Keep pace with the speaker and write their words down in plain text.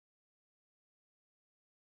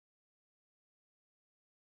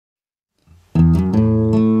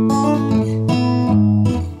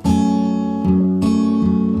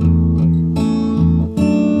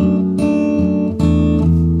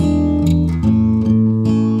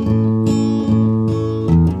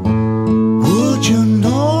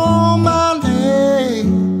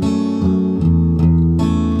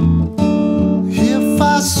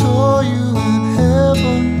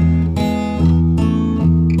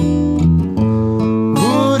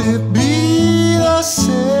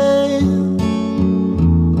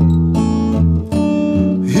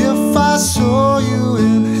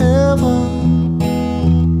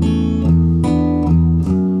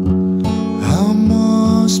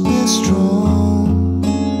strong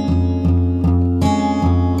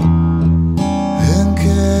and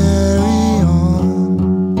carry on,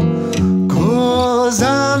 'cause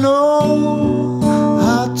I know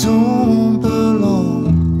I don't belong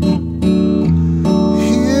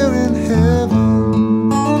here in heaven.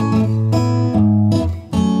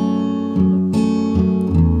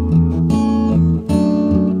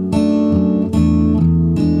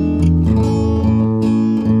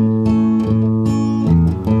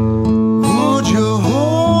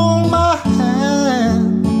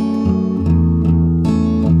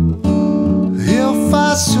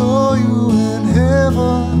 I saw you in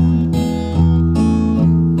heaven,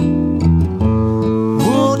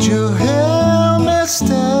 would you help me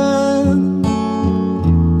stand?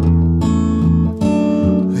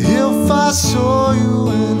 If I saw you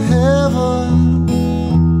in heaven,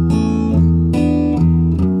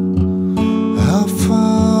 I'll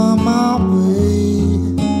find my way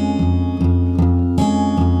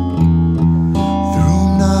through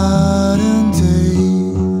night and day,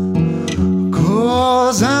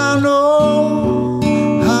 'cause I know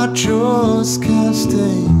I just can't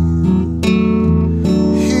stay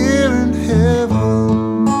here in heaven.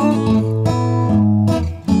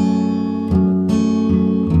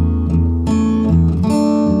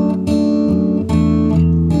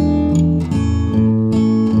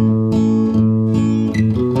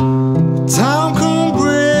 Time can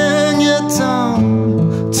bring you down,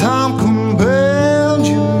 time can bend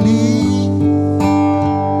your knee.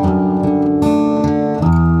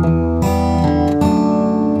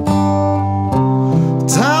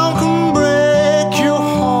 Time can break your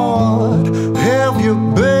heart, have you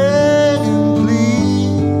begging please.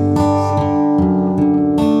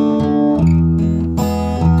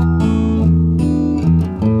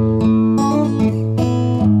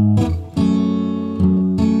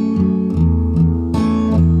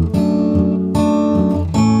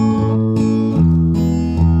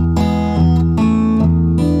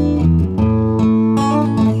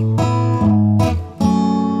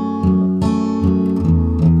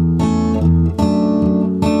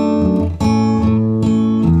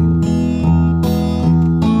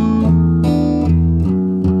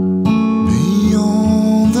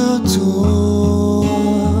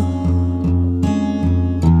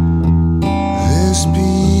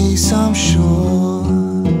 I'm sure,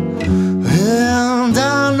 and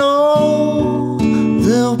I know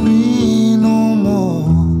there'll be no more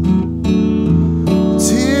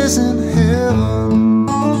tears in heaven.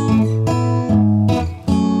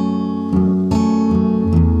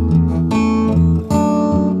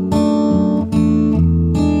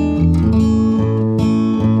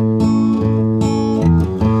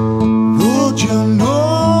 Would you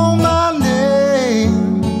know my name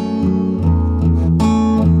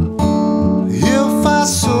if I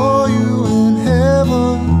saw you in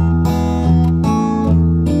heaven?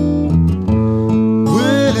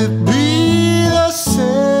 Will it be the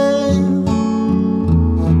same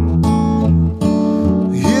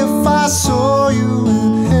if I saw you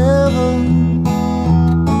in heaven?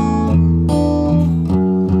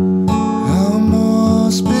 I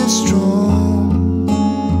must be strong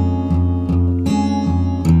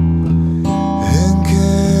and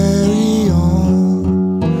carry on,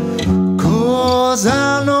 'cause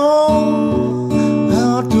I know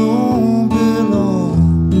I don't belong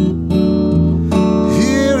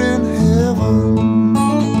here in heaven.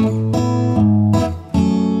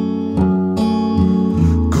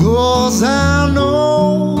 'Cause I know